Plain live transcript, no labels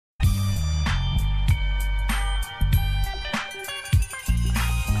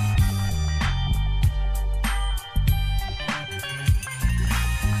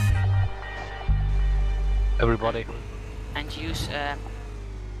everybody. And use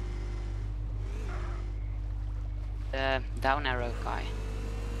the down arrow guy.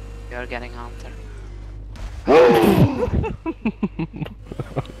 You're getting hunter.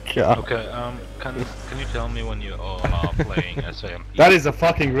 God. Okay, can you tell me when you all are playing SAM? That is a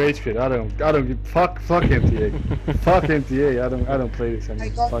fucking rage quit. I don't give fuck MTA. Fuck MTA. I don't play this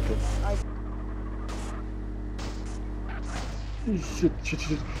anymore. Fuck it. Shit.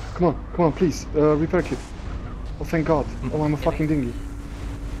 Come on, please. Repair kit. Oh, thank God. Oh, I'm a fucking dinghy.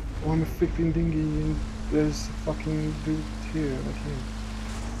 Oh, I'm a freaking dinghy and there's a fucking dude here, right here.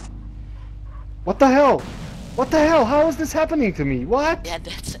 What the hell? What the hell? How is this happening to me? What? Yeah,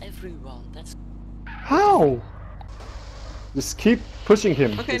 that's everyone. That's How? Just keep pushing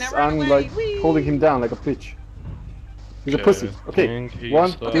him. Okay, now Just, run I'm away. like Whee! holding him down like a bitch. He's a pussy. Okay, think he's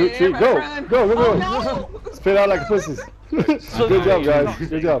 1, the- 2, 3, go! Run. Go! Oh, no! Spit out like pussies. Good job, guys.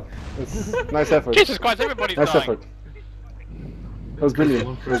 Good job. That's nice effort. Jesus Christ, everybody's Nice dying. effort. That was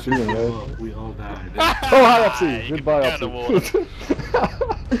brilliant. That was brilliant, right? We all died. Oh, hi, Opsy. Goodbye, Get in the Opsy.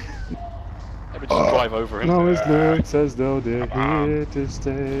 Let me just drive over him. Now it looks as though they're here to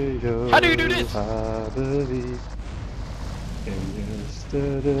stay. How do you do this? I believe in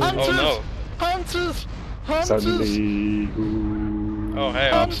yesterday. Hunters! Oh no! Hunters! Hunters! Suddenly, ooh, Oh hey,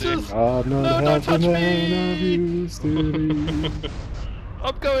 Opsy. I'm not No, don't half the touch man me. I used to be.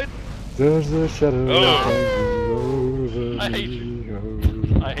 I'm going! There's a shadow Oh. hanging over I hate me.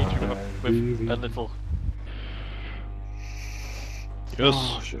 you. Oh, I hate you with a little. Yes.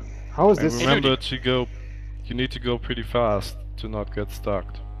 Oh, shit. How is this? Remember to go. You need to go pretty fast to not get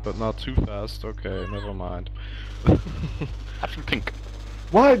stuck, but not too fast. Okay, never mind. Have some pink.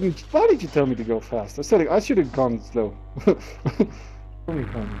 Why did you tell me to go fast? I said I should have gone slow. Roly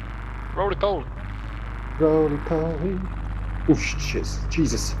Roll. poly. Oh shit!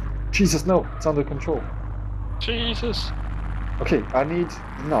 Jesus! No! It's under control. Jesus. Okay, I need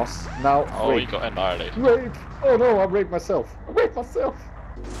the NOS now. Oh, you rape. got annihilated. Rape! Oh no! I raped myself.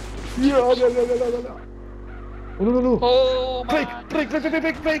 Yeah! No! Oh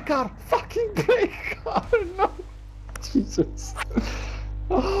Break car! Fucking break car! No! Jesus!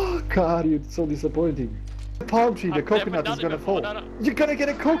 Oh God, you're so disappointing. The palm tree, the I've never coconut done is it gonna before, fall. no. You're gonna get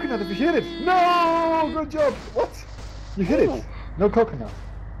a coconut if you hit it. No! Good job. What? You hit it. No coconut.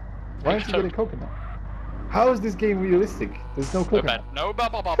 Why aren't you getting coconut? How is this game realistic? There's no coconut. No, What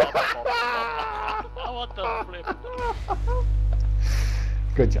the flip?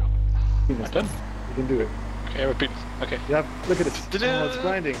 Good job. Done. You can do it. Okay, repeat. Okay. Yeah, look at it. Oh, it's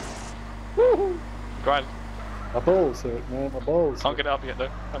grinding. Woohoo! Grind. My balls hurt, man. My balls. Can't get up yet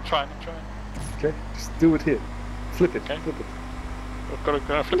though. I'm trying. Okay, just do it here. Flip it. Okay. Flip it. I've got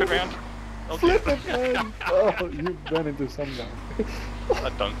to flip it around. Okay. Flip it, man! Oh, you ran into sundown. I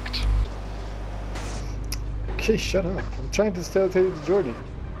dunked. Okay, shut up. I'm trying to tell you the journey.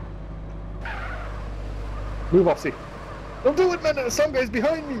 Move, Opsy. Don't do it, man! Some guy's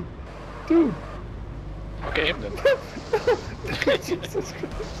behind me! Dude! Okay, him then. Jesus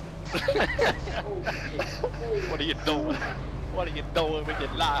Christ. What are you doing? What are you doing with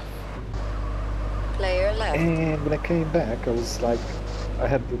your life? player left. And when I came back, I was like, I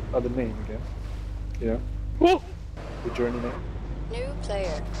had the other name again. You know? Woo! The journey name. New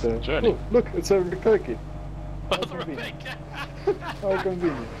player. The Journey. Oh, look, it's a repair kit. What's convenient. How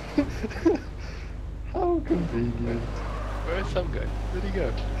convenient. How convenient. Where's some guy? Where'd he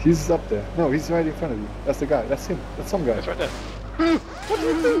go? He's up there. No, he's right in front of you. That's the guy. That's him. That's some guy. It's right there. What do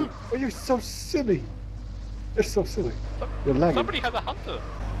you do? Oh, you're so silly. You're so silly. You're lagging. Somebody has a hunter.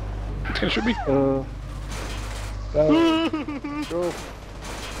 It should be. Go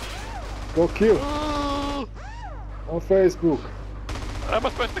kill. On Facebook. Am I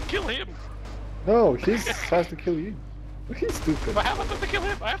supposed to kill him? No, he has to kill you. He's stupid. But how am I supposed to kill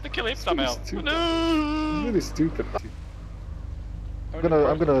him? I have to kill him somehow. stupid. No! He's really stupid. Only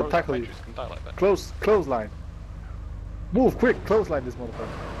I'm gonna pros tackle you. can die like that. Clothesline. Move quick, clothesline this motherfucker.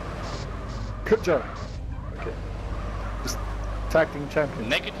 Good job. Okay. Just attacking champion.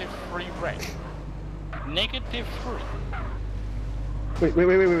 -3 rank. -3.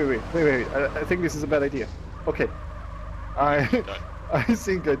 Wait. I think this is a bad idea. Okay. I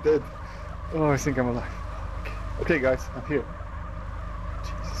think I did. Oh, I think I'm alive. Okay, guys, I'm here.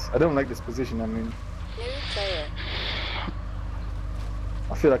 Jesus, I don't like this position I'm in. New player.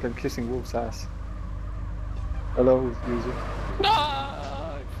 I feel like I'm kissing Wolf's ass. Hello, user. No!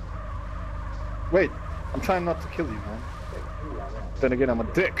 Wait, I'm trying not to kill you, man. Then again, I'm a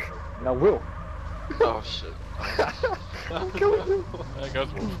dick, and I will. Oh shit. I'm killing you. There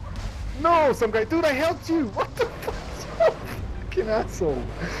goes Wolf. No, some guy. Dude, I helped you. What the fuck? You fucking asshole.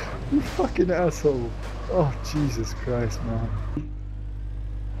 You fucking asshole. Oh, Jesus Christ, man.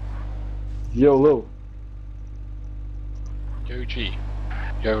 YOLO. Yo-G.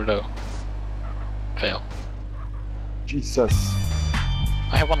 YOLO. Fail. Jesus.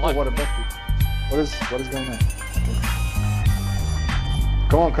 I have one Oh, life. what a bucket. What is going on?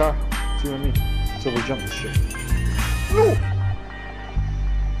 Come on, car. It's you and me. So we'll jump this shit. No!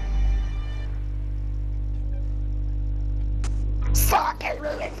 Fuck!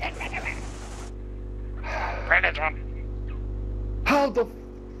 How the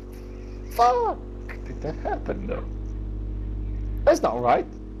fuck did that happen though? That's not right.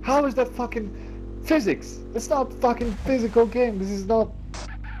 How is that fucking physics? It's not fucking physical game. This is not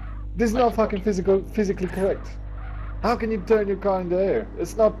fucking physically correct. How can you turn your car in the air?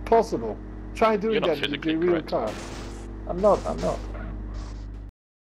 It's not possible. Try doing You're not that with physically your real correct. car. I'm not.